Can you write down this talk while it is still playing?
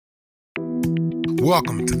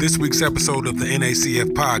Welcome to this week's episode of the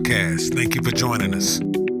NACF podcast. Thank you for joining us.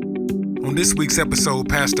 On this week's episode,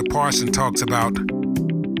 Pastor Parson talks about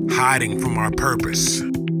hiding from our purpose,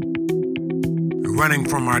 running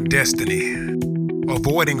from our destiny,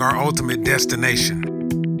 avoiding our ultimate destination.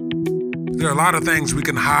 There are a lot of things we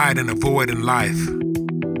can hide and avoid in life,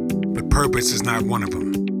 but purpose is not one of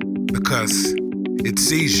them because it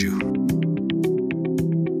sees you.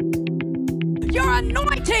 Your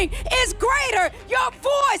anointing is greater. Your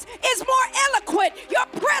voice is more eloquent. Your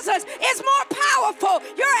presence is more powerful.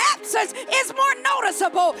 Your absence is more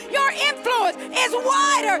noticeable. Your influence is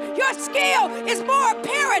wider. Your skill is more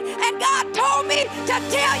apparent. And God told me to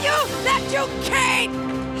tell you that you can't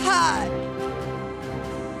hide.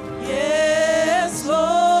 Yes, Lord,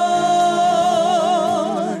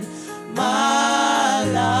 my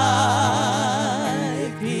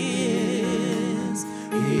life is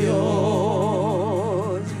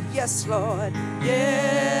yours. Yes, Lord.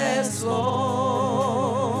 Yes, Lord.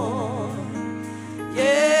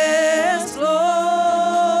 Yes, Lord,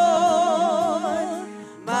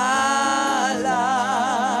 my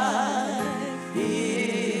life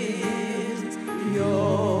is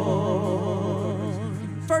yours.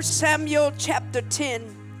 1 Samuel chapter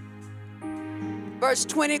 10, verse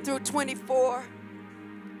 20 through 24.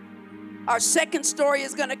 Our second story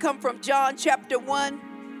is going to come from John chapter 1,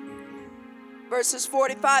 verses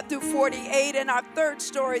 45 through 48. And our third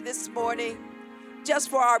story this morning, just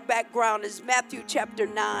for our background, is Matthew chapter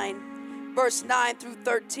 9, verse 9 through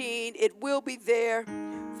 13. It will be there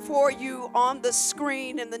for you on the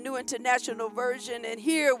screen in the New International Version. And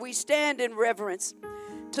here we stand in reverence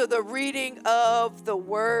to the reading of the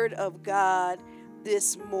Word of God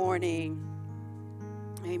this morning.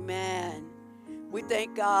 Amen. We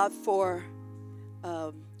thank God for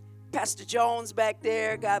Pastor Jones back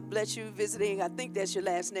there. God bless you, visiting. I think that's your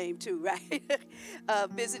last name too, right?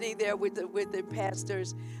 Visiting there with the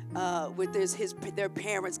pastors, with their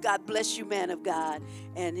parents. God bless you, man of God,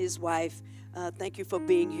 and his wife. Thank you for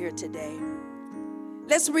being here today.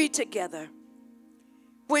 Let's read together.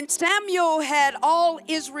 When Samuel had all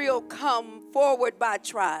Israel come forward by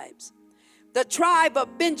tribes, the tribe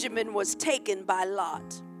of Benjamin was taken by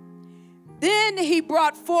Lot. Then he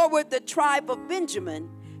brought forward the tribe of Benjamin,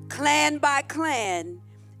 clan by clan,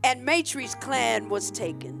 and Matri's clan was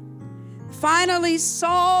taken. Finally,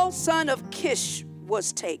 Saul, son of Kish,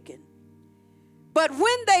 was taken. But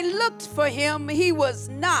when they looked for him, he was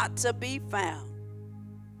not to be found.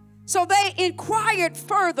 So they inquired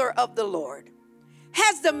further of the Lord,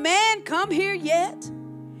 "Has the man come here yet?"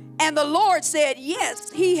 And the Lord said,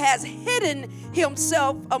 "Yes, he has hidden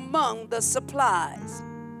himself among the supplies."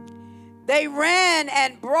 They ran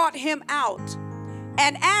and brought him out.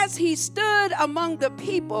 And as he stood among the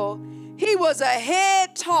people, he was a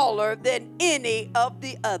head taller than any of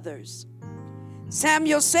the others.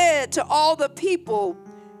 Samuel said to all the people,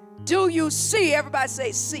 "Do you see?" Everybody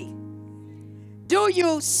say, "See." "Do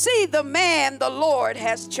you see the man the Lord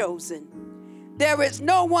has chosen? There is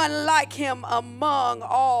no one like him among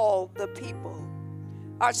all the people."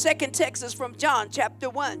 Our second text is from John chapter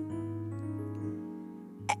 1.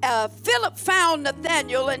 Philip found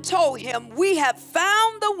Nathanael and told him, "We have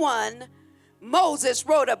found the one Moses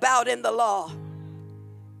wrote about in the law,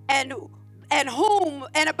 and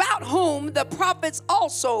about whom the prophets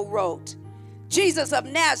also wrote, Jesus of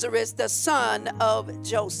Nazareth, the son of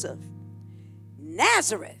Joseph."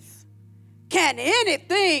 "Nazareth? Can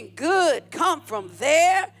anything good come from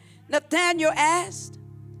there?" Nathanael asked.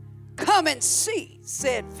 "Come and see,"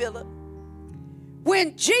 said Philip.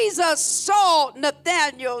 When Jesus saw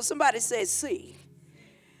Nathanael, somebody say, "See."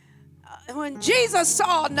 When Jesus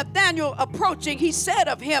saw Nathanael approaching, he said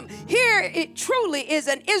of him, "Here it truly is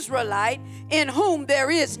an Israelite in whom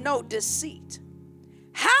there is no deceit."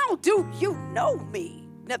 "How do you know me?"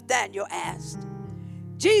 Nathanael asked.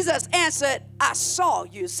 Jesus answered, "I saw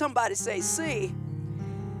you." Somebody say, "See."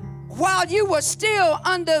 "While you were still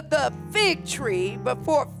under the fig tree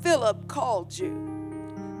before Philip called you."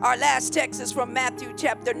 Our last text is from Matthew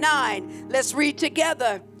chapter 9. Let's read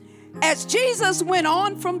together. As Jesus went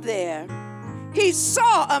on from there, he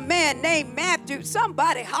saw a man named Matthew.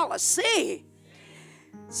 Somebody holler, "See."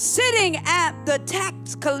 Sitting at the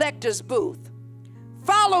tax collector's booth.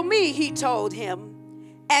 "Follow me," he told him.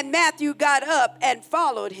 And Matthew got up and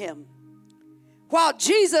followed him. While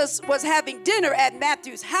Jesus was having dinner at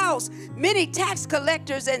Matthew's house, many tax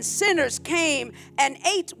collectors and sinners came and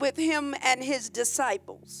ate with him and his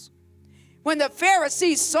disciples. When the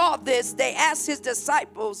Pharisees saw this, they asked his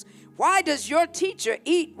disciples, "Why does your teacher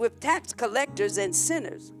eat with tax collectors and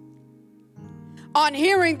sinners?" On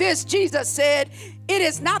hearing this, Jesus said, It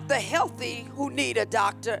is not the healthy who need a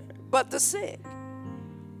doctor, but the sick.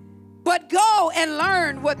 But go and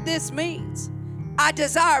learn what this means. I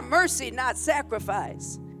desire mercy, not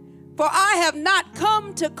sacrifice. For I have not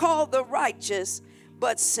come to call the righteous,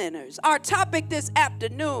 but sinners. Our topic this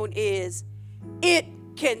afternoon is, it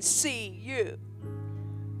can see you.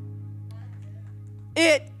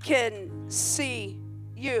 It can see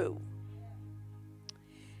you.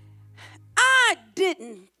 I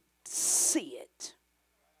didn't see it.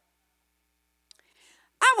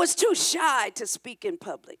 I was too shy to speak in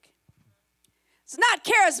public. It's not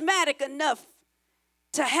charismatic enough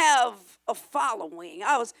to have a following.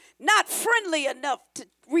 I was not friendly enough to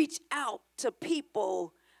reach out to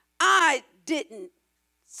people. I didn't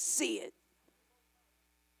see it.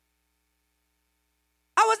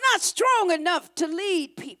 I was not strong enough to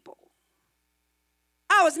lead people.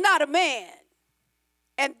 I was not a man,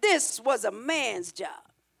 and this was a man's job.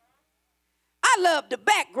 I loved the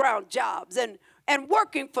background jobs and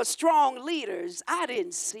working for strong leaders. I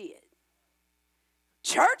didn't see it.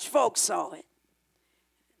 Church folks saw it.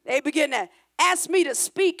 They began to ask me to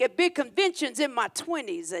speak at big conventions in my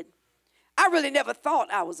 20s, and I really never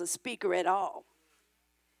thought I was a speaker at all.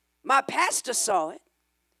 My pastor saw it.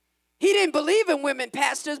 He didn't believe in women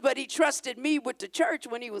pastors, but he trusted me with the church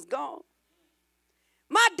when he was gone.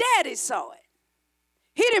 My daddy saw it.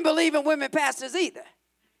 He didn't believe in women pastors either,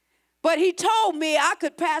 but he told me I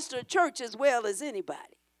could pastor a church as well as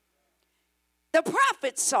anybody. The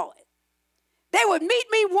prophets saw it. They would meet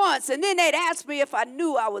me once, and then they'd ask me if I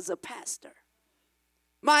knew I was a pastor.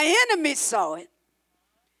 My enemies saw it.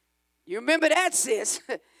 You remember that, sis?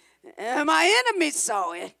 My enemies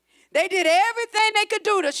saw it. They did everything they could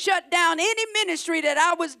do to shut down any ministry that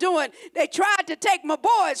I was doing. They tried to take my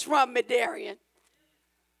boys from me, Darian.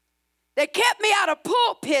 They kept me out of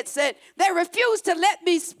pulpits, and they refused to let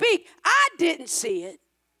me speak. I didn't see it,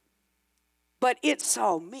 but it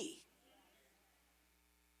saw me.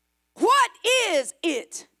 What is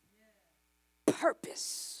it?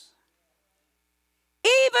 Purpose.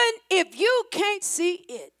 Even if you can't see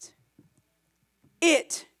it,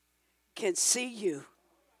 it can see you.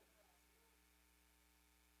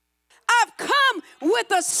 I've come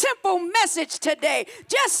with a simple message today,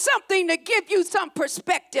 just something to give you some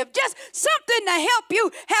perspective, just something to help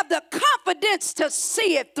you have the confidence to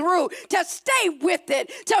see it through, to stay with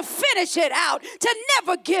it, to finish it out, to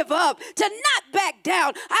never give up, to not back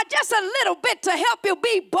down. Just a little bit to help you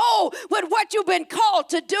be bold with what you've been called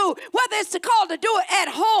to do, whether it's called to do it at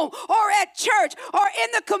home or at church or in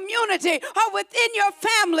the community or within your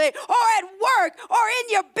family or at work or in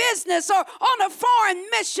your business or on a foreign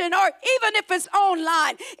mission or even if it's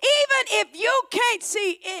online. Even if you can't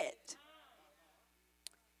see it,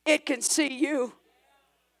 it can see you.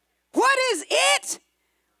 What is it?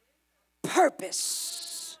 Purpose.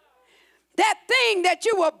 That thing that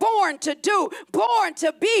you were born to do, born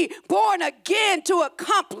to be, born again to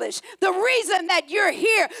accomplish. The reason that you're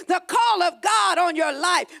here, the call of God on your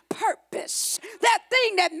life, purpose. That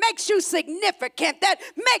thing that makes you significant, that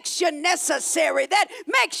makes you necessary, that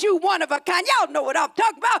makes you one of a kind. Y'all know what I'm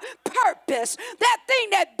talking about. Purpose. That thing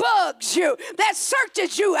that bugs you, that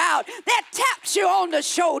searches you out, that taps you on the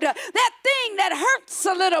shoulder, that thing that hurts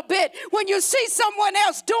a little bit when you see someone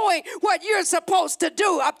else doing what you're supposed to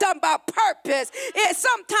do. I'm talking about purpose.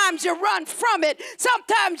 Sometimes you run from it.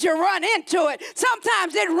 Sometimes you run into it.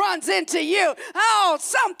 Sometimes it runs into you. Oh,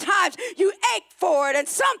 sometimes you ache for it, and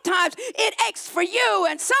sometimes it aches for you,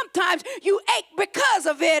 and sometimes you ache because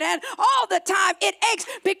of it, and all the time it aches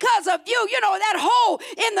because of you. You know, that hole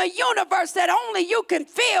in the universe that only you can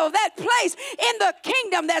fill, that place in the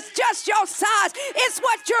kingdom that's just your size. It's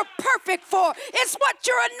what you're perfect for. It's what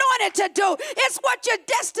you're anointed to do. It's what you're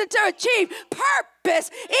destined to achieve. Purpose,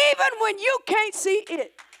 even when you can't see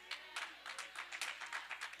it.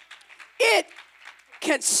 It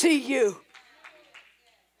can see you.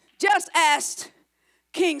 Just ask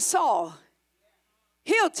King Saul.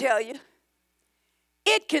 He'll tell you.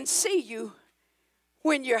 It can see you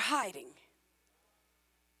when you're hiding.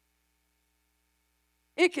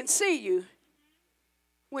 It can see you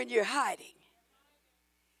when you're hiding.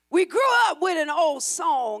 We grew up with an old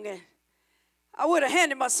song, and I would have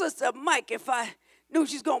handed my sister a mic if I knew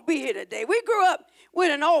she's going to be here today. We grew up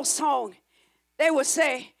with an old song. They would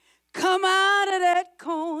say, come out of that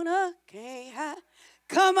corner, can't hide.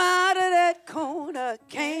 Come out of that corner,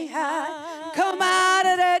 can't hide. Come out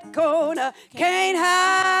of that corner, can't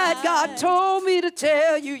hide. God told me to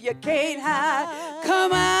tell you, you can't hide.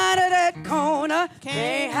 Come out of that corner,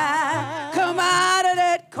 can't hide. Come out of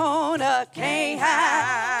that corner, can't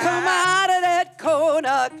hide. Come out of that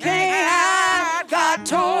corner, can't hide. God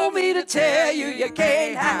told me to tell you, you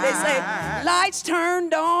can't hide. They say, lights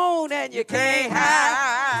turned on and you can't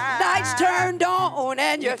hide. Lights turned on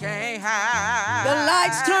and you can't hide. The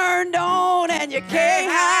lights turned on and you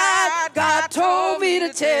can't hide. God told me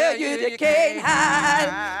to tell you, you can't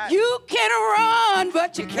hide. You can run,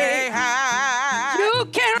 but you can't hide. You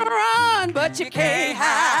can run, but you can't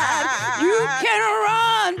hide. You can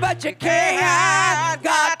run, but you can't hide.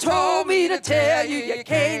 God told me to tell you, you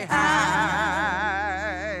can't hide.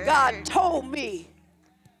 God told me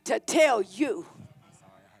to tell you,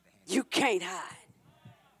 you can't hide.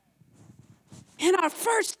 In our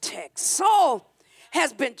first text, Saul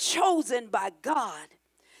has been chosen by God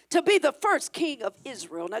to be the first king of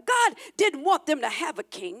Israel. Now, God didn't want them to have a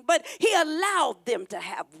king, but he allowed them to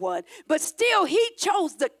have one. But still, he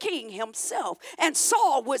chose the king himself, and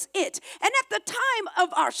Saul was it. And at the time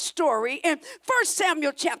of our story, in 1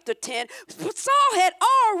 Samuel chapter 10, Saul had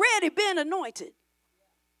already been anointed,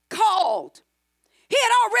 called. He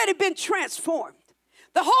had already been transformed.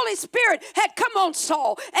 The Holy Spirit had come on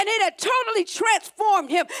Saul, and it had totally transformed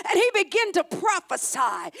him, and he began to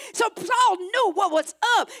prophesy. So Saul knew what was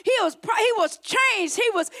up. He was changed. He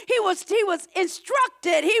was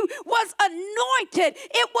instructed. He was anointed.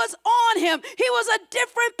 It was on him. He was a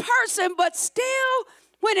different person, but still,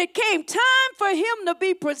 when it came time for him to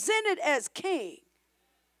be presented as king,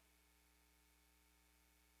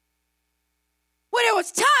 when it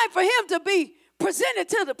was time for him to be presented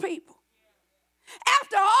to the people,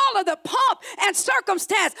 after all of the pomp and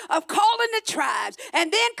circumstance of calling the tribes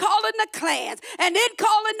and then calling the clans and then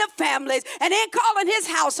calling the families and then calling his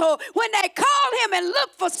household, when they called him and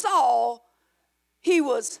looked for Saul, he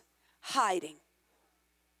was hiding.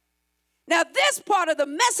 Now, this part of the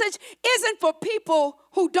message isn't for people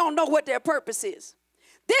who don't know what their purpose is.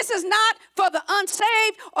 This is not for the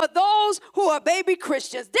unsaved or those who are baby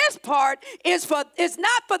Christians. This part is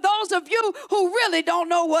not for those of you who really don't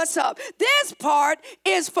know what's up. This part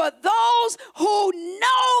is for those who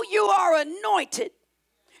know you are anointed.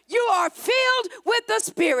 You are filled with the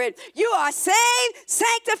Spirit. You are saved,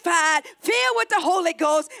 sanctified, filled with the Holy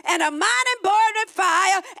Ghost, and a mind and burning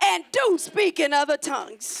fire, and do speak in other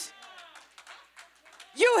tongues.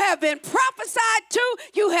 You have been prophesied to.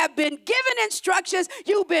 You have been given instructions.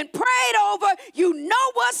 You've been prayed over. You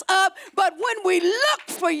know what's up. But when we look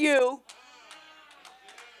for you,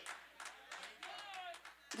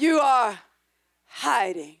 you are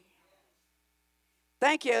hiding.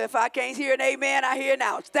 Thank you. If I can't hear an amen, I hear an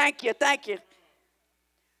ouch. Thank you. Thank you.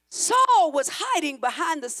 Saul was hiding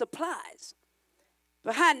behind the supplies,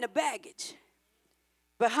 behind the baggage,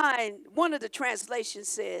 behind, one of the translations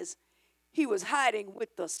says, he was hiding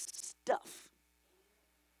with the stuff.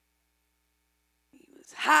 He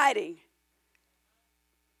was hiding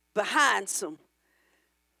behind some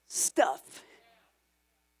stuff.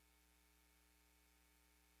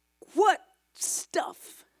 What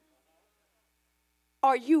stuff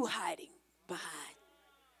are you hiding behind?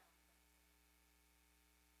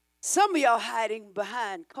 Some of y'all hiding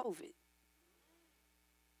behind COVID.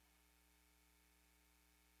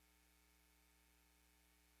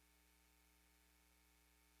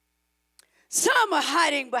 Some are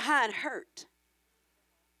hiding behind hurt.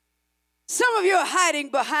 Some of you are hiding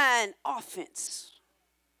behind offense.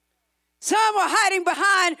 Some are hiding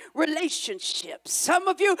behind relationships. Some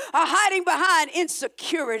of you are hiding behind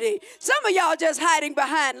insecurity. Some of y'all just hiding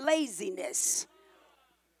behind laziness.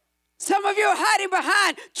 Some of you are hiding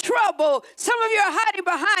behind trouble. Some of you are hiding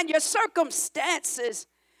behind your circumstances.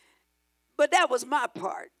 But that was my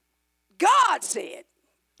part. God said,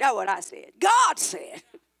 that's what I said. God said.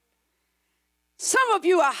 Some of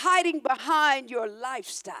you are hiding behind your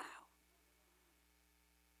lifestyle.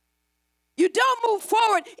 You don't move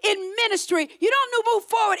forward in ministry. You don't move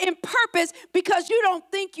forward in purpose because you don't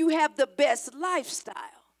think you have the best lifestyle.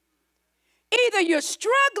 Either you're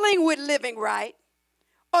struggling with living right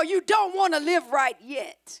or you don't want to live right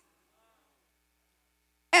yet.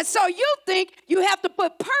 And so you think you have to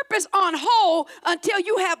put purpose on hold until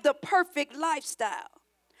you have the perfect lifestyle.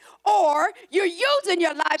 Or you're using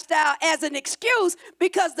your lifestyle as an excuse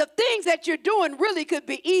because the things that you're doing really could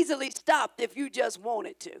be easily stopped if you just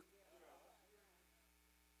wanted to.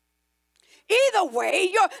 Either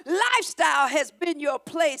way, your lifestyle has been your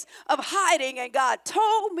place of hiding, and God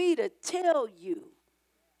told me to tell you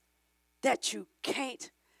that you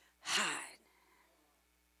can't hide.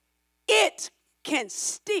 It can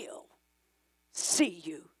still see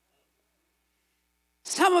you.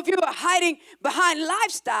 Some of you are hiding behind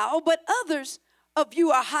lifestyle, but others of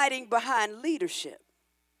you are hiding behind leadership.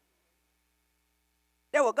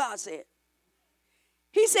 That's what God said.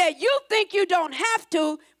 He said, you think you don't have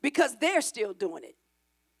to because they're still doing it.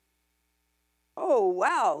 Oh,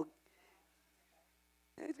 wow.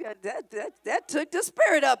 That took the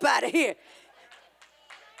spirit up out of here.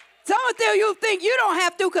 Some of you think you don't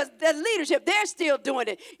have to because the leadership, they're still doing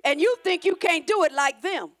it. And you think you can't do it like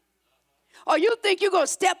them. Or you think you're going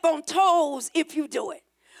to step on toes if you do it.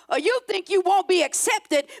 Or you think you won't be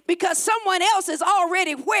accepted because someone else is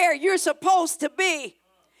already where you're supposed to be.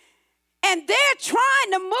 And they're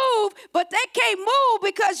trying to move, but they can't move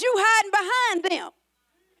because you hiding behind them.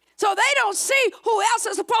 So they don't see who else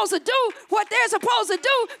is supposed to do what they're supposed to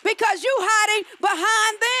do because you hiding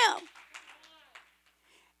behind them.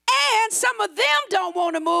 And some of them don't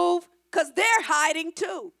want to move because they're hiding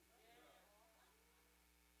too.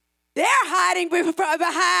 They're hiding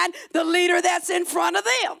behind the leader that's in front of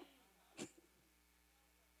them.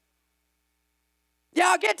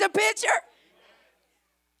 Y'all get the picture?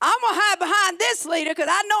 I'm going to hide behind this leader because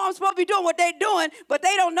I know I'm supposed to be doing what they're doing, but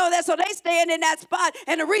they don't know that, so they stand in that spot.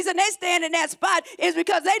 And the reason they stand in that spot is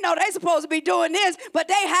because they know they're supposed to be doing this, but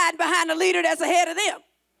they hide behind the leader that's ahead of them.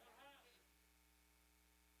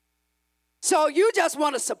 So you just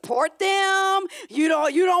want to support them. You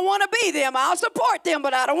don't want to be them. I'll support them,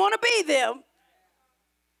 but I don't want to be them.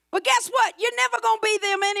 But guess what? You're never going to be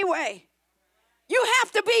them anyway. You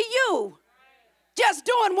have to be you. Just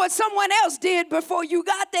doing what someone else did before you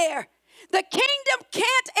got there. The kingdom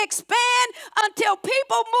can't expand until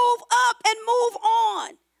people move up and move on.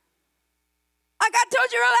 Like I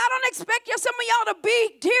told you earlier, I don't expect some of y'all to be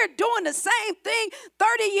here doing the same thing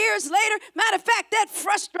 30 years later. Matter of fact, that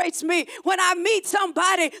frustrates me when I meet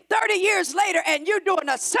somebody 30 years later and you're doing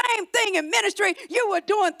the same thing in ministry you were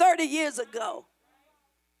doing 30 years ago.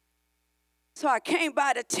 So I came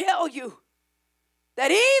by to tell you that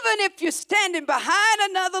even if you're standing behind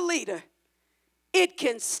another leader, it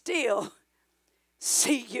can still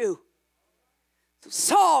see you.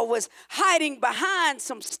 Saul was hiding behind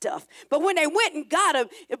some stuff. But when they went and got him,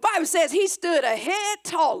 the Bible says he stood a head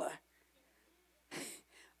taller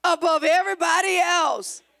above everybody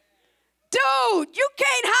else. Dude, you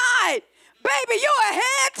can't hide. Baby, you're a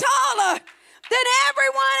head taller than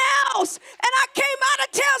everyone else. And I came out to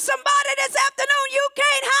tell somebody this afternoon, you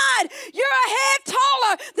can't hide. You're a head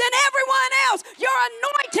taller than everyone else. Your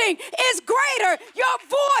anointing is greater. Your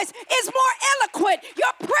voice is more eloquent.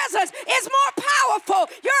 Your presence is more powerful.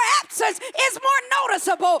 Your absence is more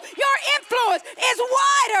noticeable. Your influence is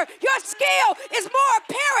wider. Your skill is more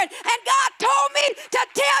apparent. And God told me to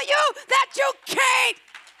tell you that you can't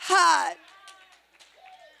hide.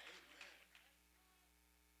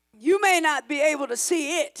 You may not be able to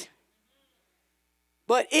see it,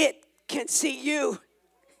 but it can see you.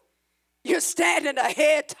 You're standing a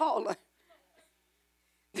head taller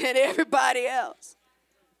than everybody else.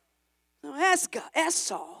 Now ask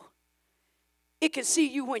Saul. It can see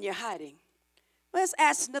you when you're hiding. Let's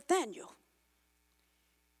ask Nathaniel.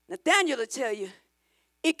 Nathaniel will tell you,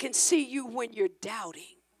 it can see you when you're doubting.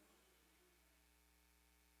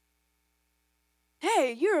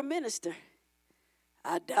 Hey, you're a minister.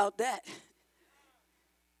 I doubt that.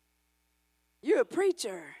 You're a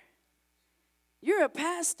preacher. You're a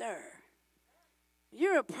pastor.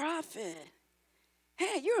 You're a prophet.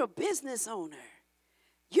 Hey, you're a business owner.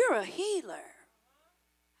 You're a healer.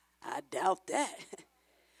 I doubt that.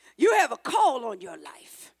 You have a call on your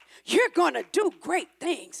life. You're going to do great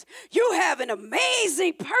things. You have an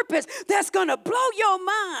amazing purpose that's going to blow your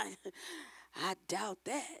mind. I doubt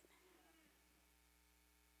that.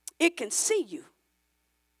 It can see you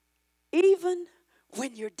even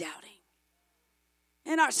when you're doubting.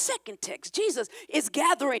 In our second text, Jesus is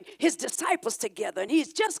gathering his disciples together, and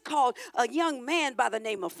he's just called a young man by the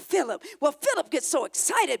name of Philip. Well, Philip gets so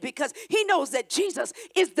excited because he knows that Jesus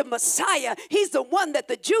is the Messiah. He's the one that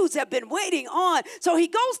the Jews have been waiting on. So he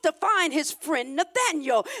goes to find his friend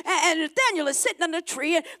Nathaniel, and Nathaniel is sitting on a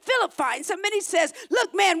tree, and Philip finds him, and he says,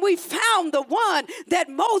 look, man, we found the one that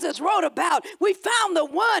Moses wrote about. We found the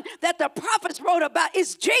one that the prophets wrote about.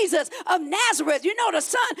 It's Jesus of Nazareth, you know, the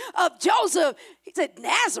son of Joseph. He said,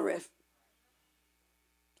 Nazareth?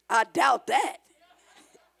 I doubt that.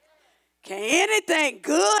 Can anything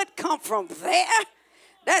good come from there?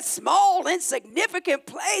 That small, insignificant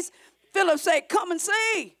place? Philip said, come and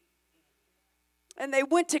see. And they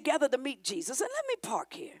went together to meet Jesus. And let me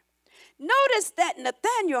park here. Notice that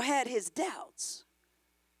Nathanael had his doubts,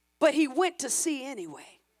 but he went to see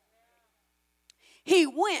anyway. He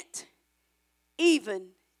went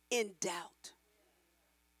even in doubt.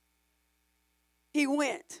 He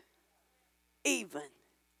went even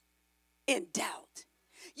in doubt.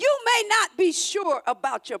 You may not be sure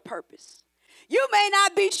about your purpose. You may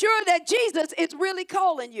not be sure that Jesus is really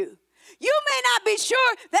calling you. You may not be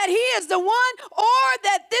sure that he is the one or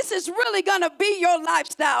that this is really going to be your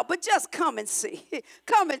lifestyle, but just come and see.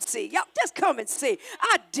 Come and see. Y'all, just come and see.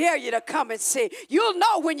 I dare you to come and see. You'll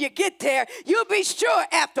know when you get there. You'll be sure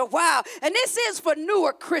after a while. And this is for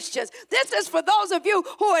newer Christians. This is for those of you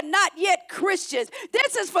who are not yet Christians.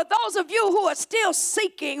 This is for those of you who are still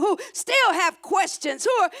seeking, who still have questions,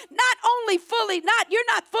 who are you're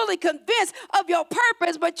not fully convinced of your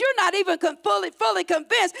purpose, but you're not even fully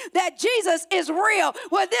convinced that Jesus is real.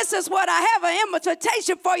 Well, this is what I have an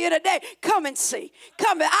invitation for you today. Come and see.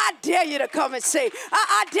 Come and I dare you to come and see.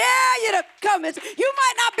 I dare you to come and see. You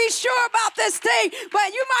might not be sure about this thing,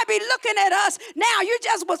 but you might be looking at us now. You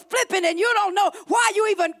just was flipping and you don't know why you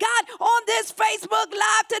even got on this Facebook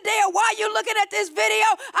Live today or why you're looking at this video.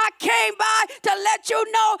 I came by to let you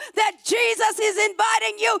know that Jesus is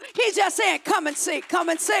inviting you. He's just saying, come and see. Come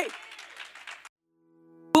and see.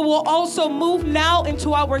 We will also move now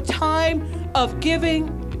into our time of giving,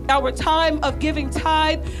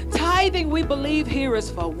 tithe. Tithing, we believe here, is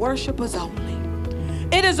for worshipers only.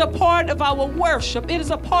 It is a part of our worship. It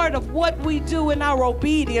is a part of what we do in our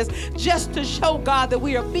obedience, just to show God that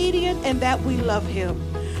we are obedient and that we love him.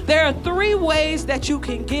 There are 3 ways that you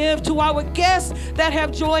can give. To our guests that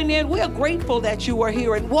have joined in, we are grateful that you are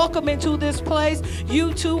here and welcome into this place.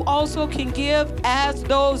 You too also can give as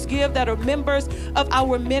those give that are members of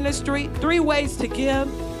our ministry. 3 ways to give.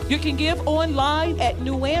 You can give online at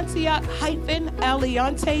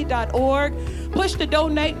nuantioch-aliante.org. Push the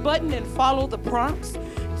donate button and follow the prompts.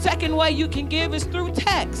 Second way you can give is through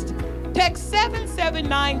text. Text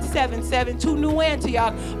 77977 to New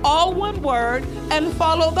Antioch, all one word, and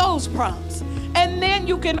follow those prompts. And then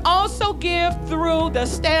you can also give through the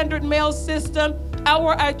standard mail system.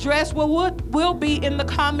 Our address will be in the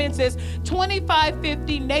comments. It's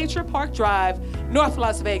 2550 Nature Park Drive, North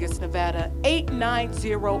Las Vegas, Nevada,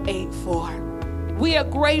 89084. We are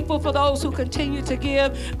grateful for those who continue to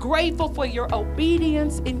give, grateful for your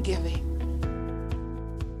obedience in giving.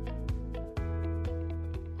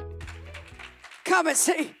 Come and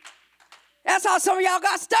see. That's how some of y'all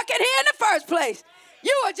got stuck in here in the first place.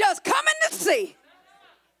 You were just coming to see.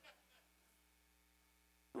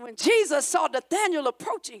 When Jesus saw Nathanael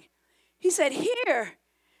approaching, he said, here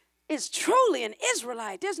is truly an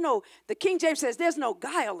Israelite. The King James says there's no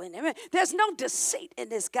guile in him. There's no deceit in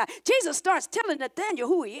this guy. Jesus starts telling Nathanael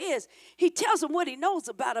who he is. He tells him what he knows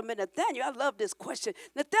about him. And Nathanael, I love this question.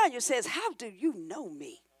 Nathanael says, how do you know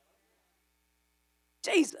me?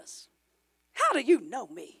 Jesus, how do you know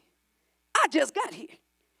me? I just got here.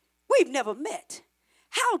 We've never met.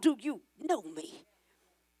 How do you know me?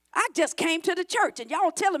 I just came to the church and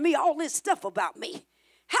y'all telling me all this stuff about me.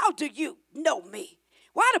 How do you know me?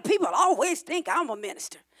 Why do people always think I'm a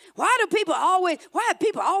minister? Why have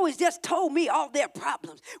people always just told me all their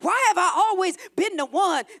problems? Why have I always been the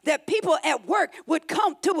one that people at work would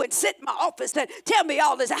come to and sit in my office and tell me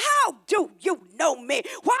all this? How do you know me?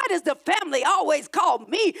 Why does the family always call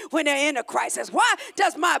me when they're in a crisis? Why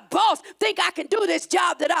does my boss think I can do this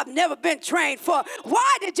job that I've never been trained for?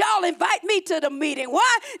 Why did y'all invite me to the meeting?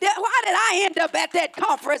 Why did I end up at that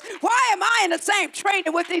conference? Why am I in the same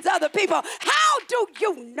training with these other people? How do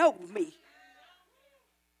you know me?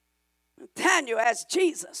 Nathanael asked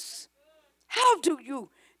Jesus, how do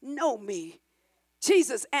you know me?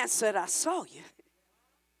 Jesus answered, I saw you.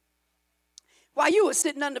 While you were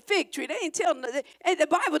sitting under the fig tree, they ain't telling us, the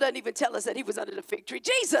Bible doesn't even tell us that he was under the fig tree.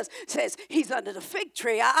 Jesus says he's under the fig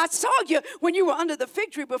tree. I saw you when you were under the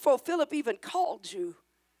fig tree before Philip even called you.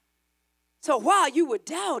 So while you were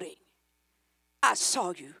doubting, I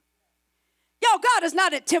saw you. Y'all, God is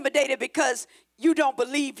not intimidated because you don't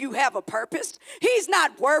believe you have a purpose. He's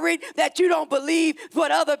not worried that you don't believe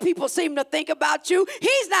what other people seem to think about you.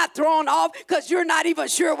 He's not thrown off because you're not even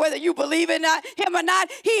sure whether you believe in him or not.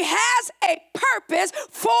 He has a purpose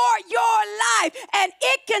for your life, and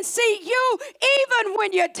it can see you even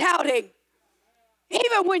when you're doubting,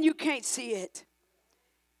 even when you can't see it.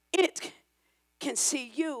 It can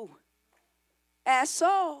see you. Ask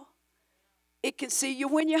Saul. It can see you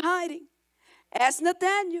when you're hiding. Ask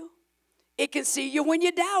Nathanael. It can see you when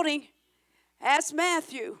you're doubting. Ask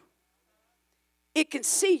Matthew. It can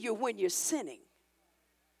see you when you're sinning.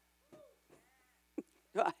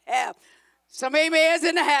 I have some amens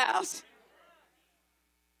in the house.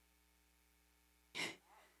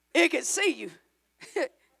 It can see you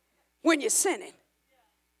when you're sinning.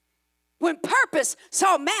 When purpose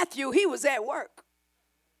saw Matthew, he was at work.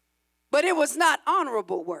 But it was not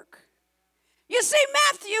honorable work. You see,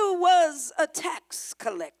 Matthew was a tax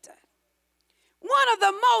collector. One of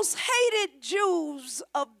the most hated Jews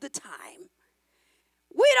of the time.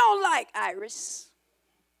 We don't like Iris.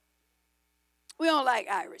 We don't like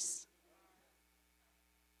Iris.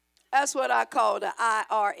 That's what I call the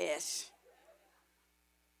IRS.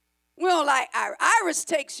 We don't like Iris. Iris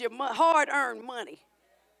takes your hard-earned money.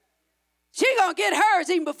 She gonna get hers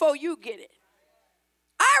even before you get it.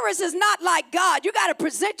 Iris is not like God. You got to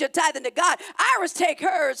present your tithing to God. Iris take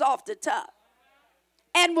hers off the top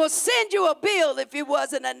and will send you a bill if it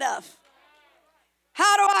wasn't enough.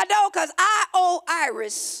 How do I know? Because I owe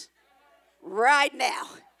Iris right now.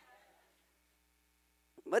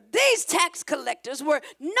 But these tax collectors were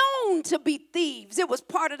known to be thieves. It was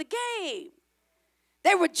part of the game.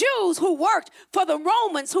 They were Jews who worked for the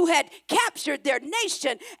Romans who had captured their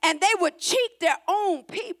nation, and they would cheat their own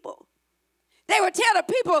people. They would tell the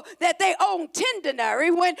people that they owned 10 denarii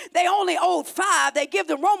when they only owed 5. They give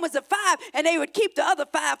the Romans a 5, and they would keep the other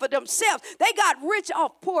 5 for themselves. They got rich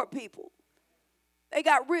off poor people. They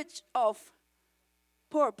got rich off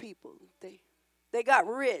poor people. They got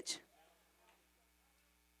rich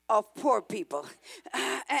off poor people.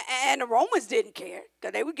 And the Romans didn't care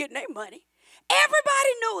because they were getting their money. Everybody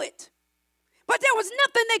knew it. But there was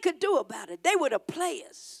nothing they could do about it. They were the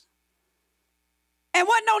players. And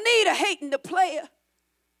wasn't no need of hating the player.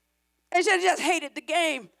 They should have just hated the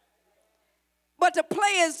game. But the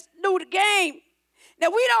players knew the game. Now,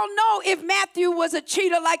 we don't know if Matthew was a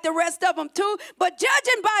cheater like the rest of them too, but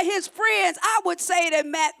judging by his friends, I would say that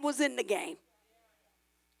Matt was in the game.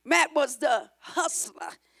 Matt was the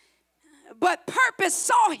hustler. But purpose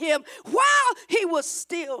saw him while he was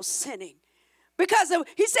still sinning. Because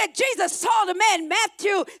he said Jesus saw the man,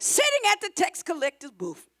 Matthew, sitting at the tax collector's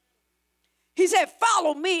booth. He said,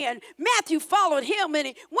 follow me. And Matthew followed him, and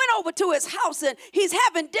he went over to his house, and he's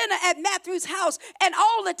having dinner at Matthew's house, and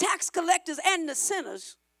all the tax collectors and the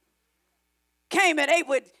sinners came and ate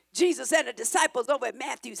with Jesus and the disciples over at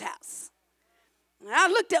Matthew's house. And I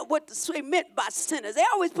looked at what they meant by sinners. They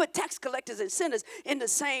always put tax collectors and sinners in the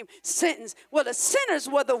same sentence. Well, the sinners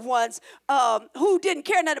were the ones who didn't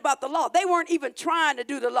care nothing about the law. They weren't even trying to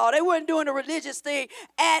do the law. They weren't doing a religious thing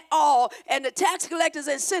at all. And the tax collectors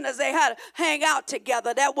and sinners, they had to hang out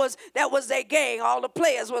together. That was their gang. All the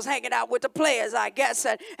players was hanging out with the players, I guess.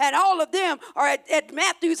 And all of them are at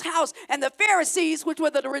Matthew's house. And the Pharisees, which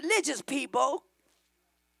were the religious people,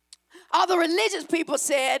 all the religious people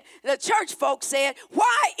said, the church folks said,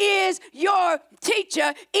 why is your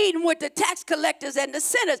teacher eating with the tax collectors and the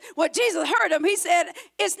sinners? Well, Jesus heard him. He said,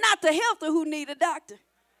 it's not the healthy who need a doctor.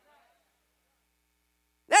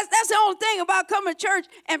 That's the only thing about coming to church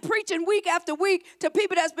and preaching week after week to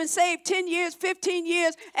people that's been saved 10 years, 15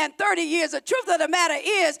 years, and 30 years. The truth of the matter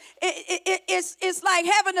is, it's like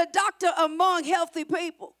having a doctor among healthy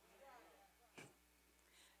people.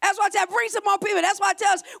 That's why I tell bring some more people. That's why I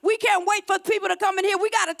tell us we can't wait for people to come in here. We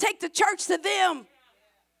got to take the church to them.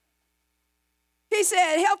 He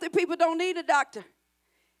said healthy people don't need a doctor.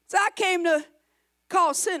 So I came to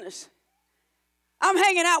call sinners. I'm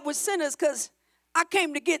hanging out with sinners because I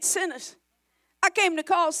came to get sinners. I came to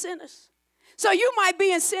call sinners. So you might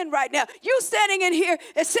be in sin right now. You standing in here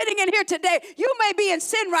and sitting in here today, you may be in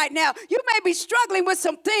sin right now. You may be struggling with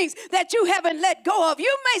some things that you haven't let go of.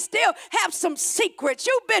 You may still have some secrets.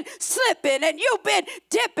 You've been slipping and you've been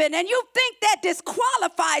dipping and you think that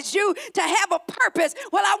disqualifies you to have a purpose.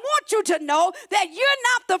 Well, I want you to know that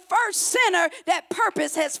you're not the first sinner that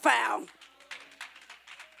purpose has found.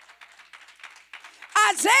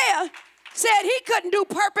 Isaiah said he couldn't do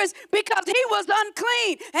purpose because he was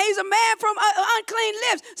unclean. And he's a man from unclean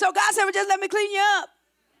lips. So God said, well, just let me clean you up.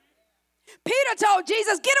 Peter told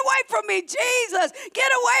Jesus, get away from me, Jesus.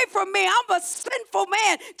 Get away from me. I'm a sinful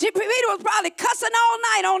man. Peter was probably cussing all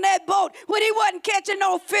night on that boat when he wasn't catching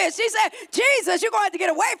no fish. He said, Jesus, you're going to have to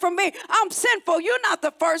get away from me. I'm sinful. You're not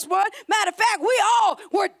the first one. Matter of fact, we all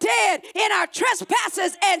were dead in our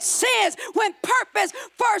trespasses and sins when purpose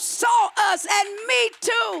first saw us, and me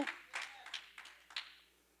too.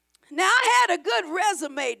 Now, I had a good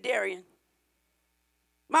resume, Darian.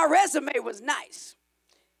 My resume was nice.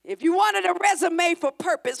 If you wanted a resume for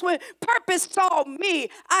purpose, when purpose saw me,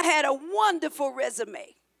 I had a wonderful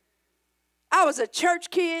resume. I was a church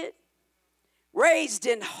kid, raised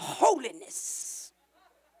in holiness,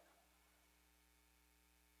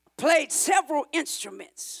 played several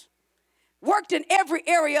instruments, worked in every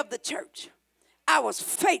area of the church. I was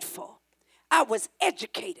faithful. I was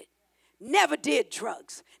educated. Never did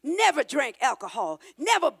drugs, never drank alcohol,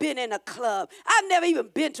 never been in a club. I've never even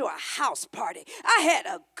been to a house party. I had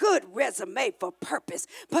a good resume for purpose,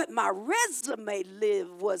 but my resume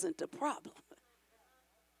wasn't the problem.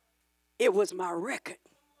 It was my record.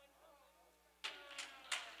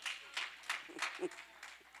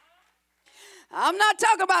 I'm not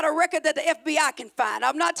talking about a record that the FBI can find.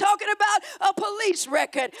 I'm not talking about a police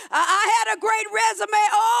record. I had a great resume.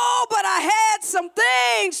 Oh, but I had some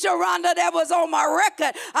things, Sharonda, that was on my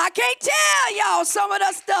record. I can't tell y'all some of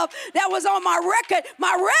the stuff that was on my record.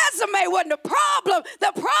 My resume wasn't the problem.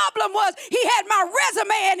 The problem was he had my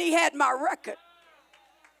resume and he had my record.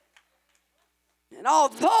 And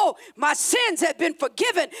although my sins had been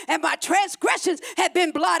forgiven and my transgressions had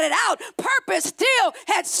been blotted out, purpose still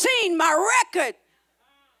had seen my record.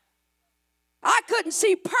 I couldn't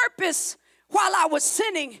see purpose while I was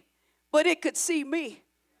sinning, but it could see me.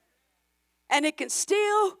 And it can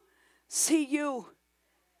still see you.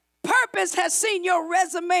 Purpose has seen your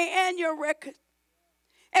resume and your record.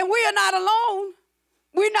 And we are not alone.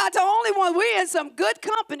 We're not the only one. We're in some good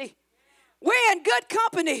company. We're in good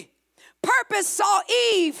company. Purpose saw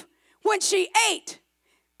Eve when she ate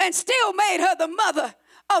and still made her the mother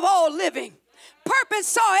of all living. Purpose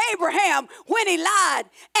saw Abraham when he lied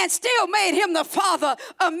and still made him the father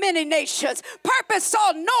of many nations. Purpose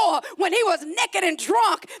saw Noah when he was naked and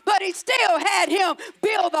drunk, but he still had him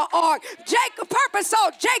build the ark. Purpose saw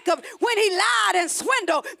Jacob when he lied and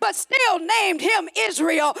swindled, but still named him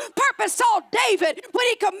Israel. Purpose saw David when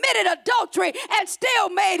he committed adultery and still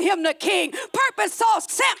made him the king. Purpose saw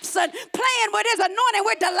Samson playing with his anointing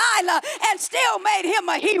with Delilah and still made him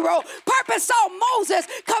a hero. Purpose saw Moses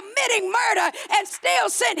committing murder and still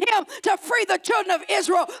sent him to free the children of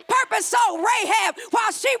Israel. Purpose saw Rahab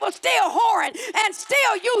while she was still whoring and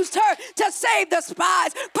still used her to save the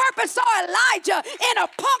spies. Purpose saw Elijah in a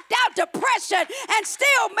punked out depression and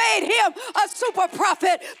still made him a super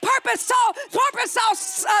prophet. Purpose saw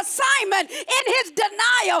Simon in his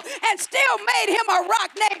denial and still made him a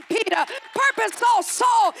rock named Peter. Purpose saw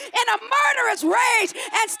Saul in a murderous rage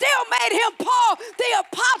and still made him Paul the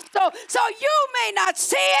apostle. So you may not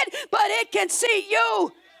see it, but it can see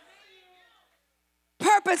you.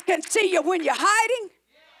 Purpose can see you when you're hiding,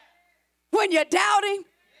 when you're doubting,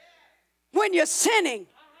 when you're sinning.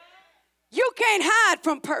 You can't hide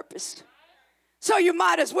from purpose. So you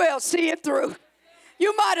might as well see it through.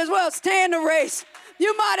 You might as well stand the race.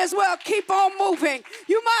 You might as well keep on moving.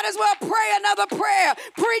 You might as well pray another prayer,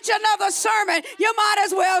 preach another sermon. You might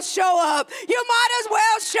as well show up. You might as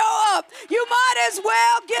well show up. You might as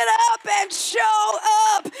well get up and show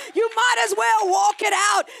up. You might as well walk it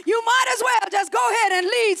out. You might as well just go ahead and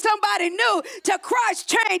lead somebody new to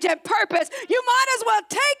Christ's change and purpose. You might as well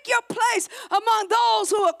take your place among those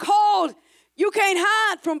who are called. You can't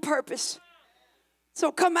hide from purpose.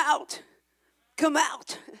 So come out. Come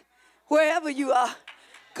out. Wherever you are.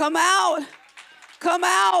 Come out. Come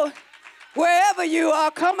out. Wherever you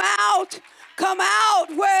are. Come out. Come out.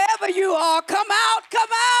 Wherever you are. Come out. Come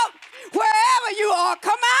out. Wherever you are.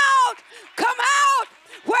 Come out. Come out.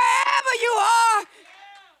 Wherever you are.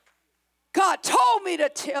 God told me to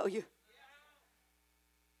tell you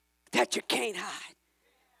that you can't hide.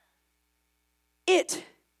 It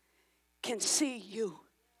can see you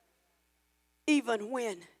even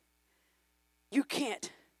when you can't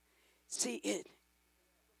see it.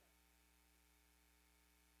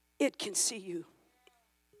 It can see you.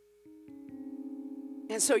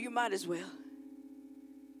 And so you might as well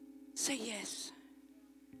say yes.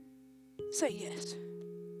 Say yes.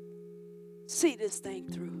 See this thing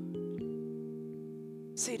through.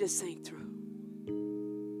 See this thing through.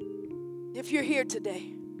 If you're here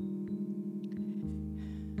today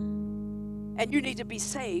and you need to be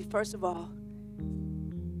saved, first of all,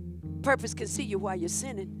 purpose can see you while you're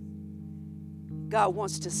sinning. God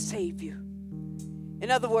wants to save you. In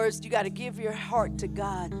other words, you got to give your heart to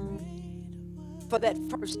God for that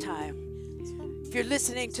first time. If you're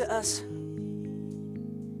listening to us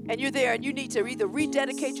and you're there and you need to either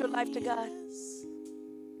rededicate your life to God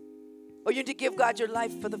or you need to give God your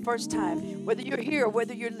life for the first time, whether you're here or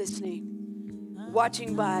whether you're listening,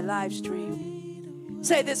 watching by live stream,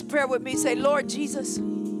 say this prayer with me. Say, Lord Jesus,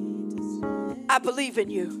 I believe in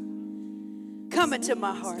you. Come into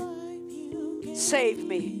my heart. Save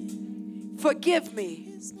me. Forgive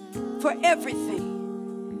me for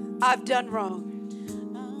everything I've done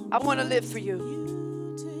wrong. I want to live for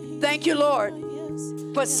you. Thank you, Lord,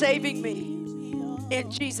 for saving me. In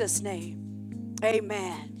Jesus' name,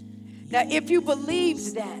 amen. Now, if you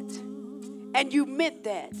believed that and you meant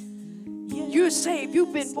that, you're saved.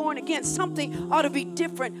 You've been born again. Something ought to be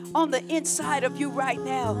different on the inside of you right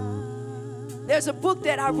now. There's a book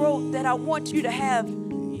that I wrote that I want you to have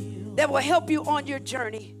that will help you on your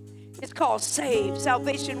journey. It's called Saved,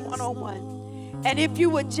 Salvation 101. And if you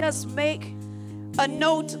would just make a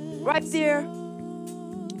note right there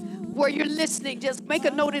where you're listening, just make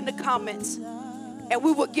a note in the comments and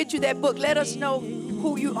we will get you that book. Let us know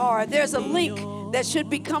who you are. There's a link that should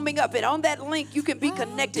be coming up, and on that link you can be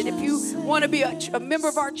connected. If you want to be a member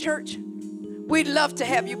of our church, we'd love to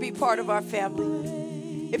have you be part of our family.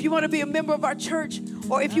 If you want to be a member of our church,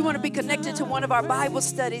 or if you want to be connected to one of our Bible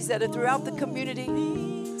studies that are throughout the community,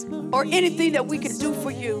 or anything that we can do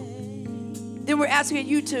for you, then we're asking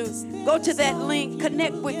you to go to that link,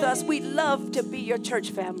 connect with us. We'd love to be your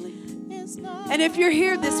church family. And if you're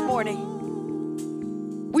here this morning,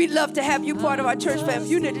 we'd love to have you part of our church family.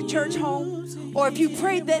 If you need a church home, or if you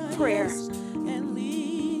prayed that prayer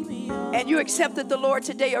and you accepted the Lord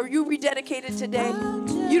today, or you rededicated today,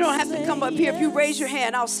 you don't have to come up here. If you raise your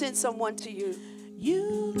hand, I'll send someone to you.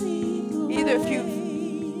 Either if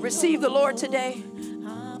you received the Lord today,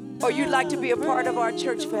 or you'd like to be a part of our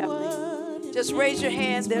church family, just raise your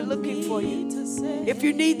hand. They're looking for you. If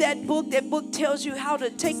you need that book tells you how to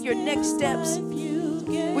take your next steps.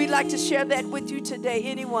 We'd like to share that with you today.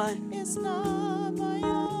 Anyone?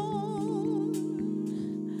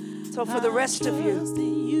 So for the rest of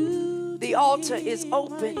you, the altar is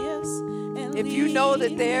open. If you know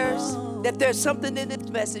that there's something in this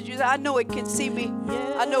message, you say, I know it can see me.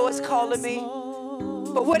 I know it's calling me.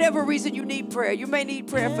 But whatever reason you need prayer, you may need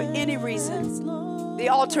prayer for any reason. The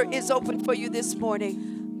altar is open for you this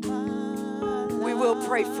morning. We will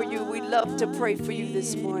pray for you. We love to pray for you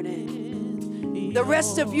this morning. The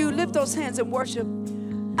rest of you, lift those hands and worship.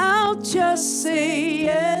 I'll just say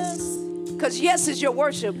yes, because yes is your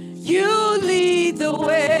worship. You lead the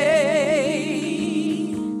way.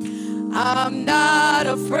 I'm not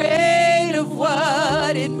afraid of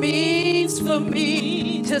what it means for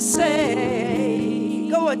me to say.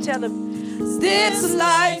 Go and tell him. This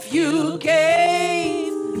life you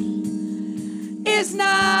gave is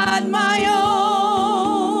not my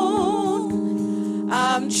own.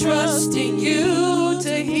 I'm trusting you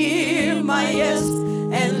to hear my yes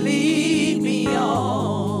and lead me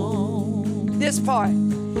on. This part.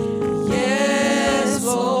 Yes,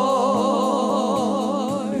 Lord.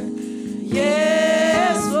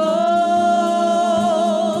 Yes,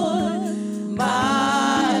 Lord.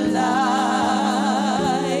 My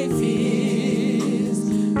life is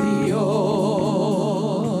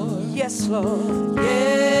yours. Yes, Lord.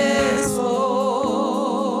 Yes,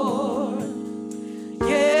 Lord.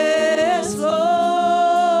 Yes, Lord.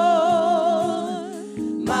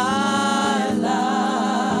 My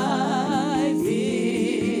life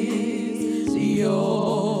is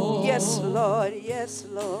yours. Yes, Lord. Yes,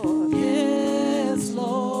 Lord. Yes,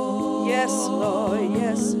 Lord. Yes, Lord.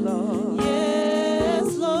 Yes, Lord.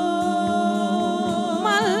 Yes, Lord.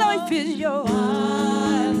 My life is yours.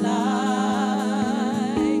 My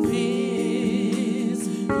life is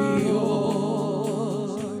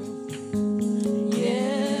yours.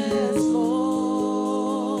 Yes, Lord.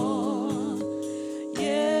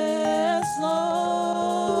 Yes, Lord.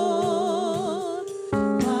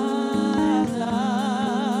 My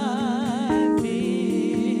life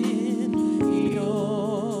is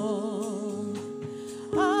yours.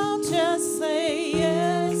 I'll just say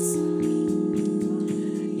yes.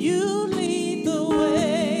 You lead the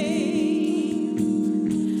way.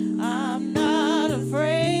 I'm not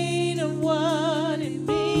afraid of what it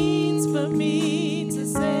means for me to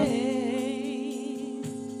say.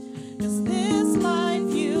 'Cause this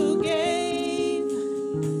life you gave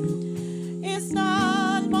is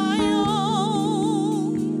not my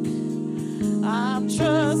own. I'm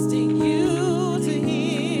trusting you to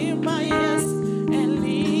hear my yes and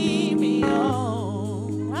lead me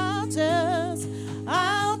on.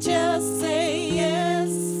 I'll just say yes.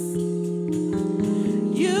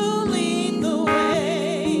 You lead the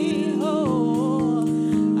way. Oh,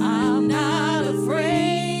 I'm not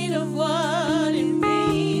afraid of what it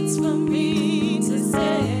means for me to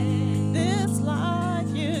say. This life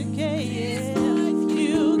you gave,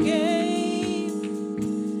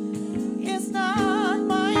 it's not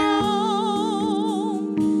my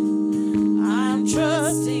own. I'm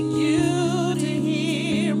trusting you to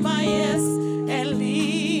hear my yes and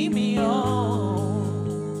lead me on.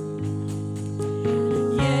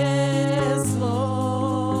 Yes,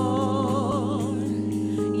 Lord.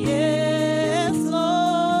 Yes, Lord.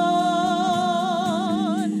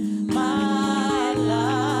 My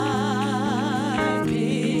life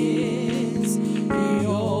is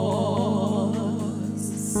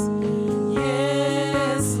yours.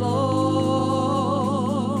 Yes, Lord.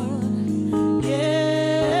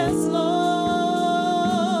 Yes, Lord.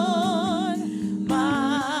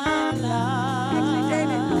 My life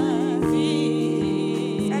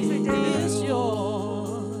is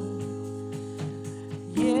yours.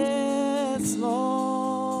 Yes,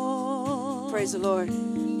 Lord. Praise the Lord.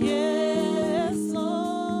 Yes,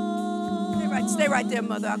 Lord. Stay right Stay right there,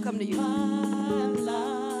 Mother. I'll come to you.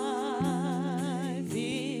 Life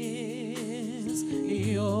is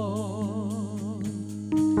yours.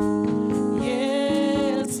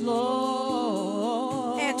 Yes,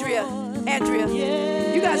 Lord. Andrea,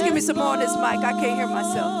 you guys give me some more on this mic. I can't hear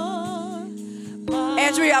myself.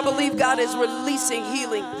 Andrea, I believe God is releasing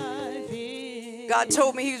healing. God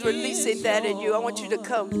told me He's releasing that in you. I want you to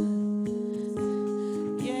come.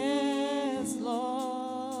 Yes,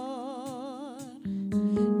 Lord.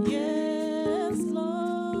 Yes,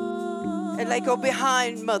 Lord. And go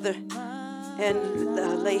behind Mother and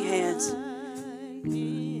lay hands.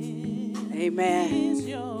 Amen.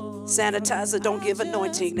 Sanitizer, don't give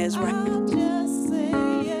anointing. That's right.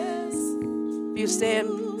 You stand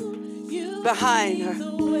behind her.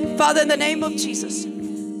 Father, in the name of Jesus.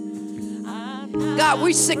 God,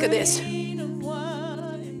 we're sick of this.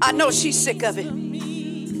 I know she's sick of it.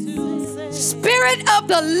 Spirit of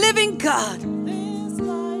the living God.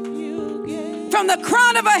 From the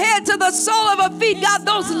crown of her head to the sole of her feet, God,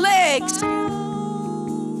 those legs.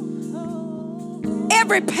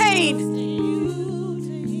 Every pain.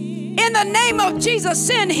 In the name of Jesus,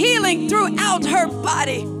 send healing throughout her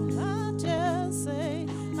body.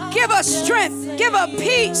 Give her strength. Give her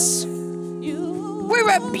peace. We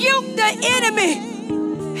rebuke the enemy.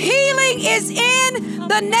 Healing is in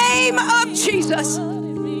the name of Jesus.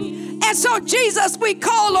 And so, Jesus, we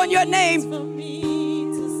call on your name.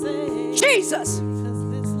 Jesus.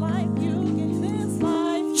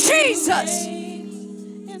 Jesus.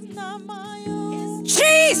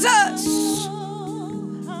 Jesus.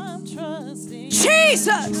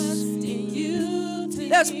 Jesus.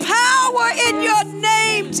 There's power in your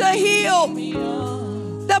name to heal.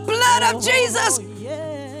 The blood of Jesus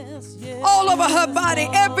all over her body,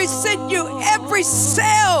 every sinew, every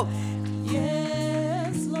cell.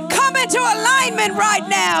 Come into alignment right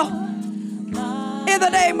now in the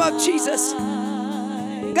name of Jesus.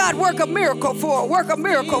 God, work a miracle for her. Work a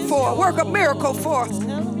miracle for her. Work a miracle for her.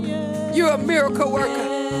 You're a miracle worker.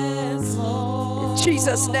 In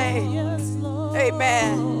Jesus' name.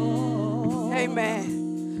 Amen. Amen.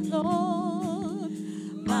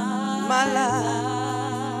 My life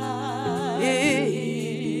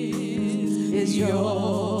is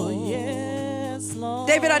yours.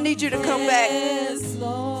 David, I need you to come back.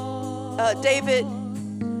 David,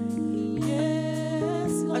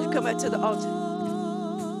 why don't you come back to the altar?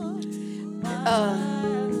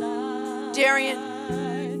 Darian,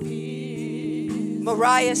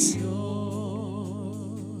 Marias,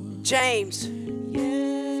 James.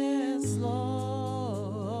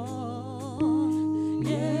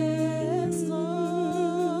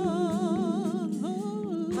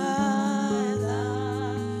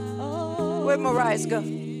 Where'd Marias go?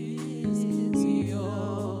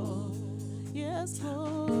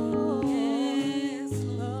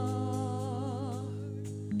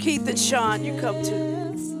 Keith and Sean, you come too.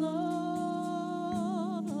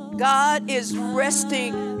 God is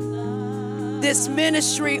resting this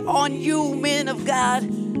ministry on you, men of God.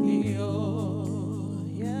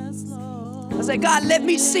 I say, God, let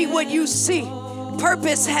me see what you see.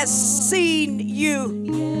 Purpose has seen you.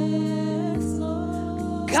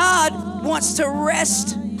 God wants to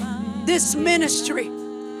rest this ministry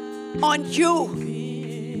on you.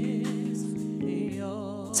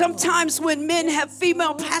 Sometimes when men have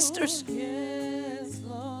female pastors,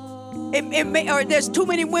 or there's too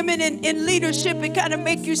many women in leadership, it kind of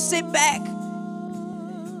make you sit back.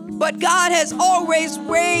 But God has always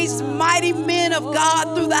raised mighty men of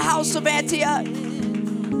God through the house of Antioch.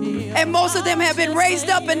 And most of them have been raised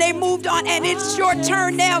up and they moved on, and it's your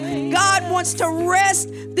turn now. God wants to rest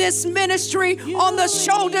this ministry on the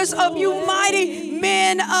shoulders of you mighty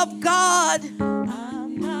men of God.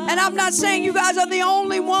 And I'm not saying you guys are the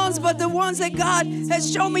only ones, but the ones that God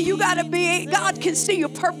has shown me you got to be. God can see your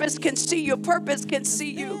purpose, can see your purpose, can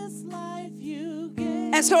see you.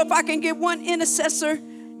 And so if I can get one intercessor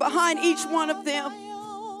behind each one of them,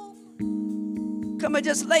 come and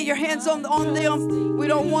just lay your hands on them. We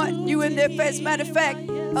don't want you in their face. Matter of fact,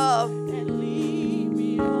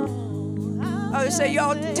 I would say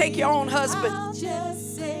y'all take your own husband.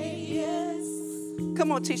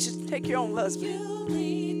 Come on, teachers, take your own husband.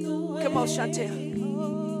 Come on, Chantel.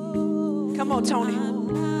 Come on, Tony.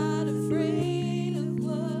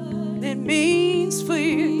 It means for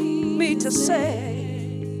me to say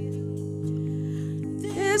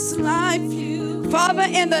this life, Father,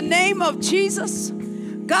 in the name of Jesus,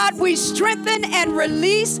 God, we strengthen and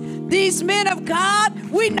release these men of God.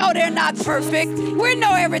 We know they're not perfect. We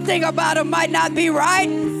know everything about them might not be right.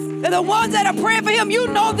 The ones that are praying for him, you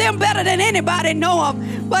know them better than anybody know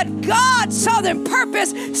them. But God saw them.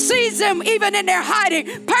 Purpose sees them even in their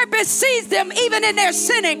hiding. Purpose sees them even in their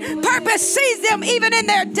sinning. Purpose sees them even in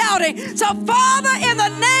their doubting. So, Father, in the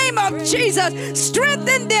name of Jesus,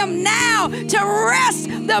 strengthen them now to rest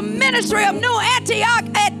the ministry of New Antioch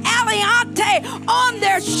at Aliante on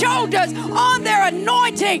their shoulders, on their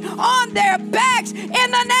anointing, on their backs. In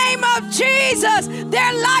the name of Jesus,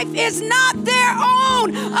 their life is not their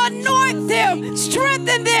own. Anoint them,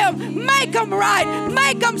 strengthen them, make them right,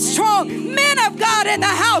 make them strong. Men of God in the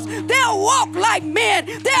house, they'll walk like men,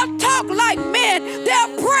 they'll talk like men,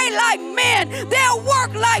 they'll pray like men, they'll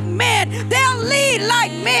work like men, they'll lead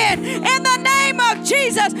like men. In the name of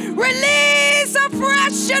Jesus, release a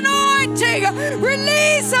fresh anointing,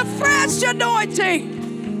 release a fresh anointing.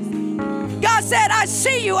 God said, I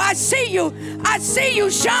see you, I see you, I see you.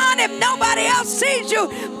 Sean, if nobody else sees you,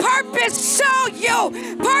 purpose show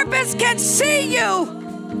you. Purpose can see you.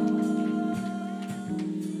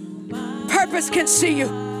 Purpose can see you.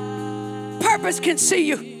 Purpose can see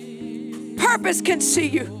you. Purpose can see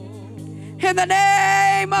you. In the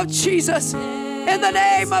name of Jesus. In the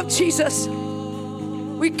name of Jesus.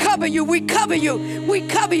 We cover you, we cover you, we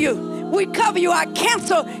cover you. We cover you. I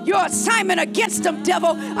cancel your assignment against them,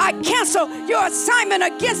 devil. I cancel your assignment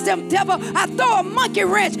against them, devil. I throw a monkey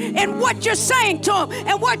wrench in what you're saying to them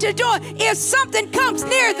and what you're doing. If something comes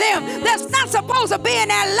near them that's not supposed to be in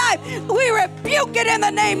their life, we rebuke it in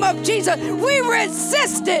the name of Jesus. We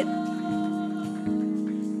resist it.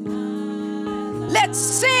 Let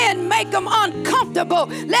sin make them uncomfortable.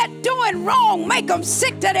 Let doing wrong make them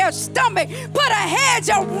sick to their stomach. Put a hedge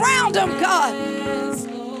around them, God.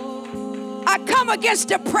 I come against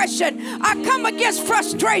depression. I come against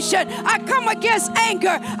frustration. I come against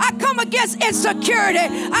anger. I come against insecurity.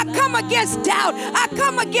 I come against doubt. I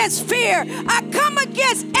come against fear. I come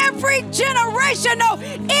against every generational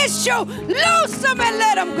issue. Loose them and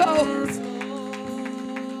let them go.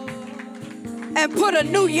 And put a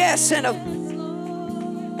new yes in them.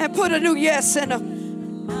 And put a new yes in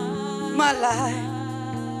them. My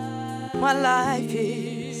life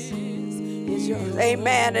is yours.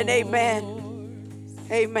 Amen and amen.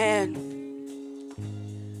 Amen.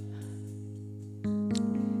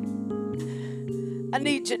 I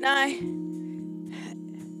need Janai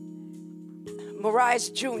Marias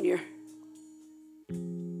Jr.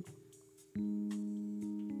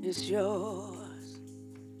 It's yours.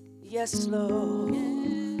 Yes, Lord.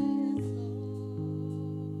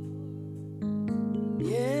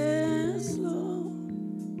 Yes, Lord.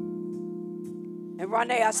 And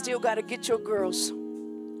Renee, I still got to get your girls.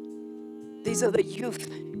 These are the youth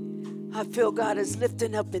I feel God is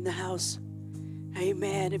lifting up in the house.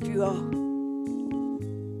 Amen. If you all.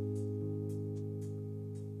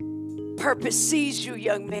 Purpose sees you,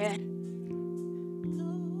 young man.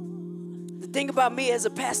 The thing about me as a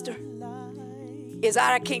pastor is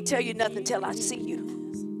I can't tell you nothing until I see you.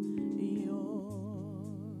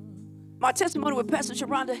 My testimony with Pastor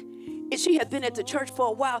Sharonda is she had been at the church for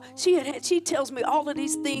a while. She tells me all of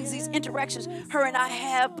these things, these interactions her and I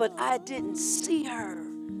have, but I didn't see her.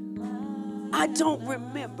 I don't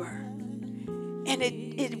remember. And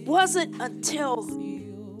it wasn't until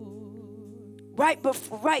right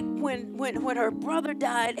when her brother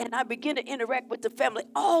died and I began to interact with the family,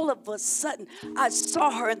 all of a sudden I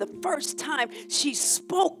saw her, and the first time she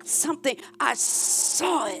spoke something, I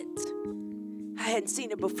saw it. I hadn't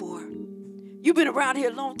seen it before. You've been around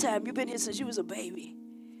here a long time. You've been here since you was a baby.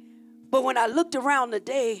 But when I looked around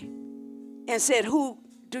today and said, who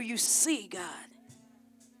do you see, God?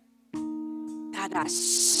 And I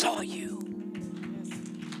saw you.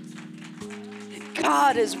 And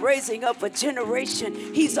God is raising up a generation.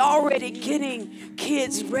 He's already getting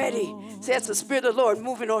kids ready. So that's the Spirit of the Lord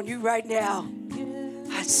moving on you right now.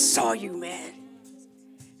 I saw you, man.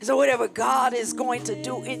 So whatever God is going to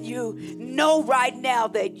do in you, know right now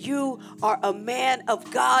that you are a man of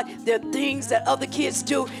God. There are things that other kids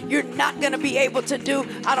do you're not going to be able to do.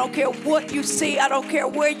 I don't care what you see. I don't care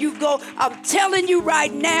where you go. I'm telling you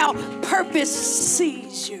right now, purpose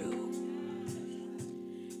sees you.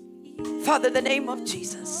 Father, in the name of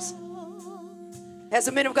Jesus, as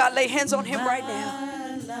the men of God lay hands on him right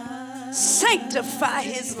now, sanctify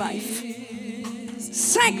his life.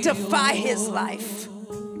 Sanctify his life.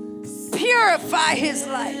 Purify his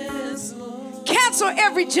life. Cancel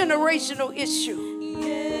every generational issue.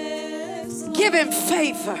 Give him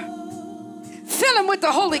favor. Fill him with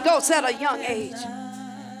the Holy Ghost at a young age.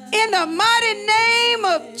 In the mighty name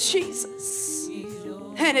of Jesus.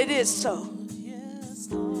 And it is so.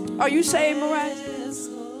 Are you saved, Mariah?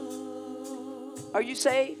 Are you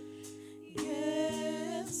saved?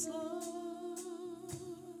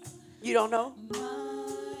 You don't know?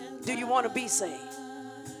 Do you want to be saved?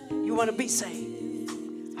 You want to be saved?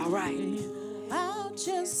 All right. I'll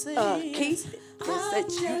just say, Keith, that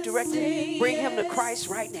you directed, bring him to Christ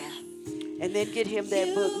right now. And then get him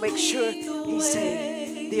that book. Make sure he's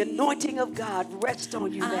saved. The anointing of God rests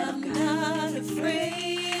on you, man of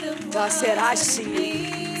God. God said, I see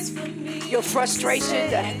you. Your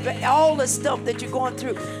frustration, all the stuff that you're going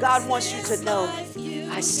through, God wants you to know,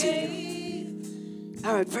 I see you.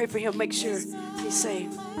 All right, pray for him. Make sure he's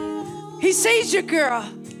saved. He sees you, girl.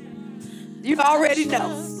 You already know.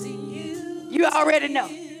 You already know.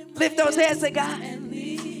 Lift those hands, say, God.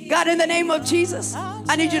 God, in the name of Jesus,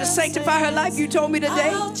 I need you to sanctify her life. You told me today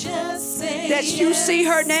that you see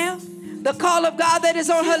her now. The call of God that is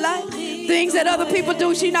on her life. Things that other people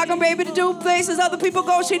do, she's not going to be able to do. Places other people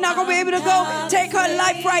go, she's not going to be able to go. Take her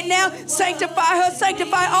life right now. Sanctify her.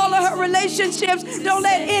 Sanctify all of her relationships. Don't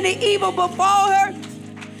let any evil befall her.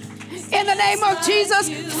 In the name of Jesus,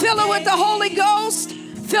 fill her with the Holy Ghost.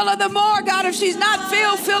 Fill her the more. God, if she's not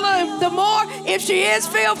filled, fill her the more. If she is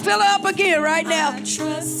filled, fill her up again right now. I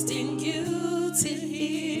trust in you to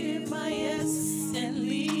hear my yes and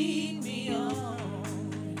lead me on.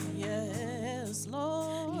 Yes,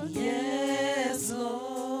 Lord. Yes,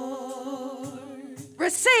 Lord.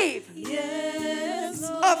 Receive Yes,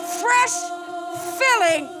 Lord. a fresh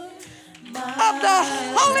filling of the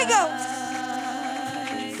Holy Ghost.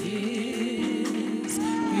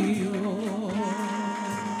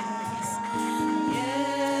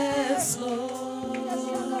 Yes, Lord.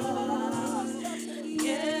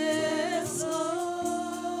 Yes, Lord.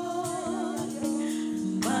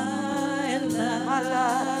 My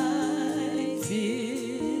life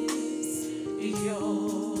is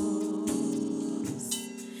yours.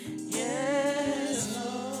 Yes,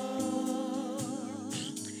 Lord.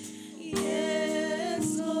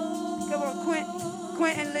 Yes, Lord. Come on,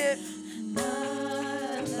 Quentin live.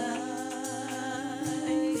 My life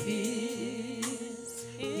is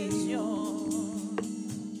yours.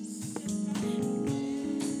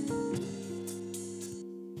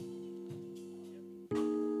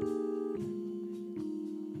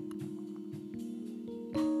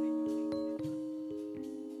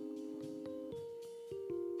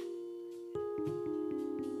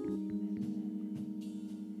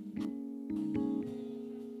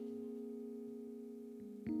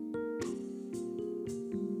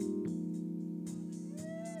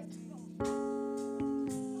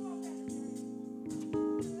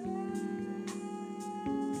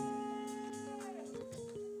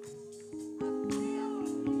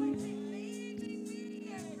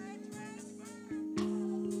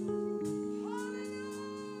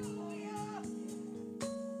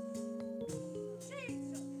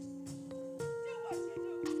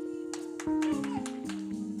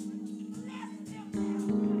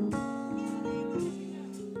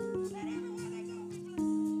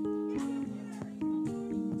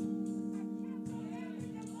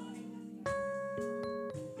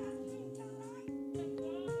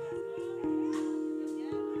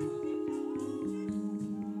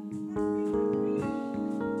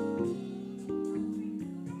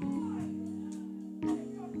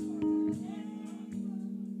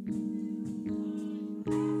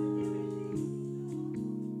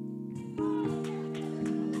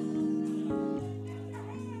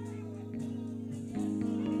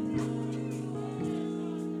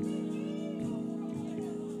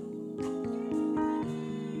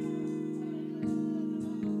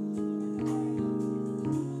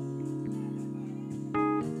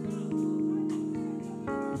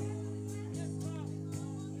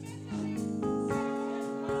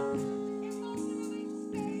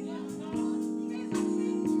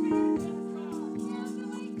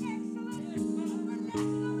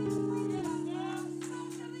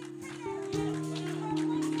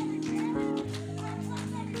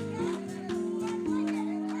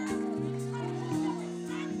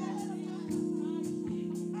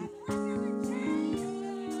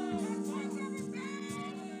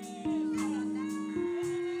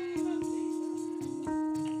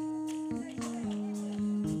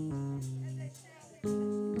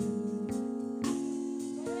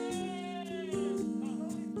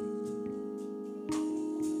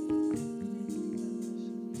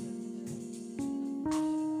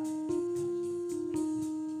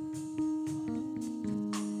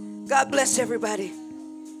 God bless everybody.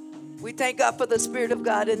 We thank God for the Spirit of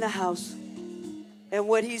God in the house and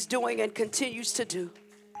what He's doing and continues to do.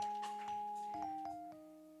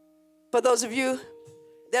 For those of you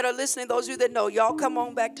that are listening, those of you that know, y'all come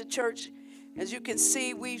on back to church. As you can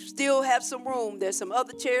see, we still have some room. There's some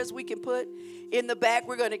other chairs we can put in the back.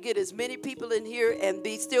 We're going to get as many people in here and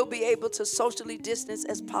still be able to socially distance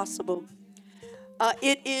as possible.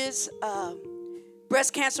 It is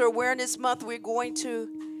Breast Cancer Awareness Month. We're going to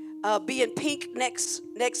be in pink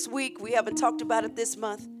next week. We haven't talked about it this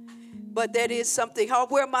month, but that is something. Oh,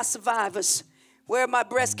 where are my survivors? Where are my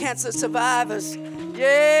breast cancer survivors?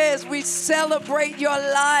 Yes, we celebrate your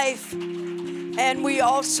life. And we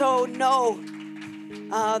also know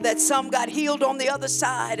that some got healed on the other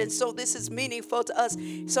side. And so this is meaningful to us.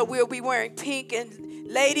 So we'll be wearing pink. And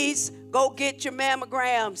ladies, go get your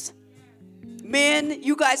mammograms. Men,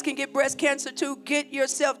 you guys can get breast cancer too. Get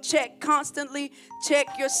yourself checked constantly. Check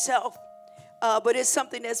yourself. But it's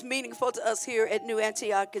something that's meaningful to us here at New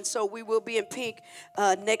Antioch. And so we will be in pink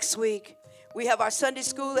next week. We have our Sunday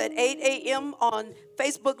school at 8 a.m. on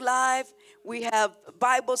Facebook Live. We have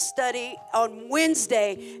Bible study on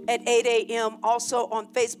Wednesday at 8 a.m. also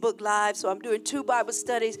on Facebook Live. So I'm doing 2 Bible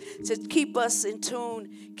studies to keep us in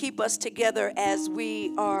tune, keep us together as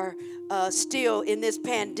we are still in this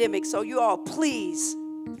pandemic. So you all please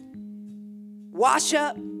wash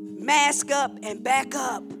up, mask up, and back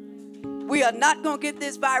up. We are not going to get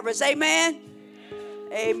this virus. Amen?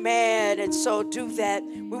 Amen. And so do that.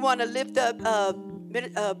 We want to lift up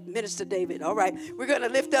Minister David. All right. We're going to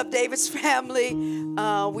lift up David's family.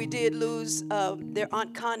 We did lose their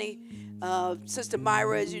Aunt Connie, Sister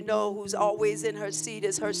Myra, as you know, who's always in her seat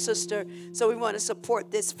as her sister. So we want to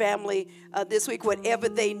support this family this week, whatever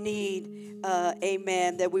they need.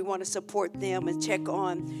 Amen. That we want to support them and check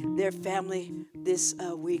on their family this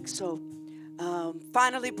week. So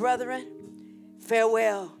finally, brethren,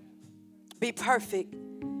 farewell. Be perfect.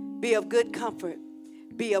 Be of good comfort.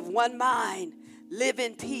 Be of one mind. Live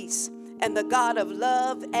in peace, and the God of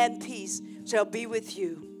love and peace shall be with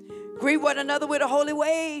you. Greet one another with a holy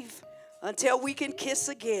wave until we can kiss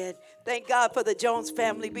again. Thank God for the Jones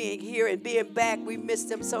family being here and being back. We missed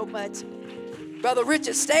them so much. Brother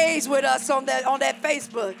Richard stays with us on that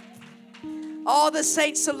Facebook. All the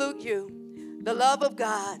saints salute you. The love of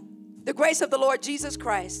God, the grace of the Lord Jesus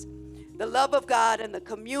Christ, the love of God, and the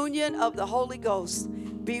communion of the Holy Ghost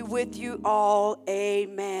be with you all.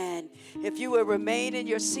 Amen. If you will remain in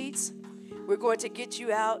your seats, we're going to get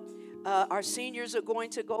you out. Our seniors are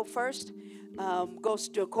going to go first. Of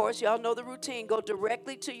course, y'all know the routine. Go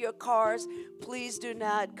directly to your cars. Please do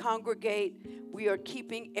not congregate. We are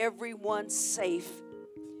keeping everyone safe.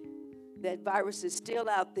 That virus is still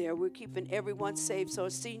out there. We're keeping everyone safe. So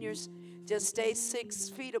seniors, just stay 6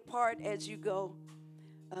 feet apart as you go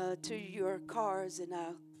to your cars, and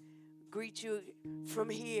I'll greet you from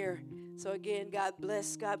here. So again, God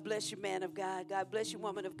bless you, man of God. God bless you,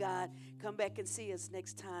 woman of God. Come back and see us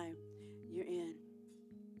next time you're in.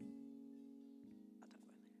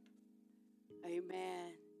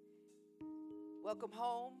 Amen. Welcome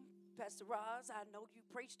home, Pastor Roz. I know you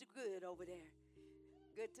preached good over there.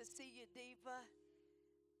 Good to see you, Diva.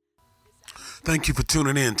 Thank you for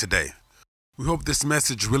tuning in today. We hope this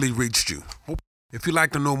message really reached you. If you'd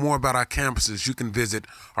like to know more about our campuses, you can visit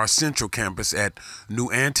our central campus at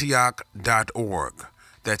newantioch.org.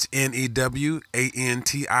 That's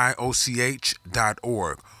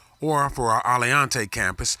newantioch.org. Or for our Aliante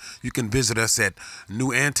campus, you can visit us at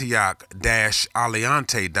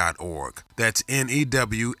newantioch-aliante.org. That's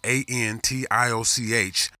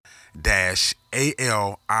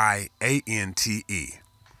newantioch-aliante.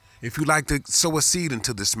 If you'd like to sow a seed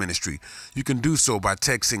into this ministry, you can do so by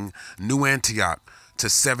texting New Antioch to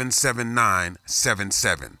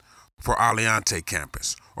 77977 for Aliante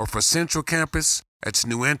Campus. Or for Central Campus, it's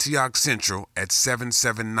New Antioch Central at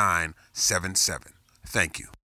 77977. Thank you.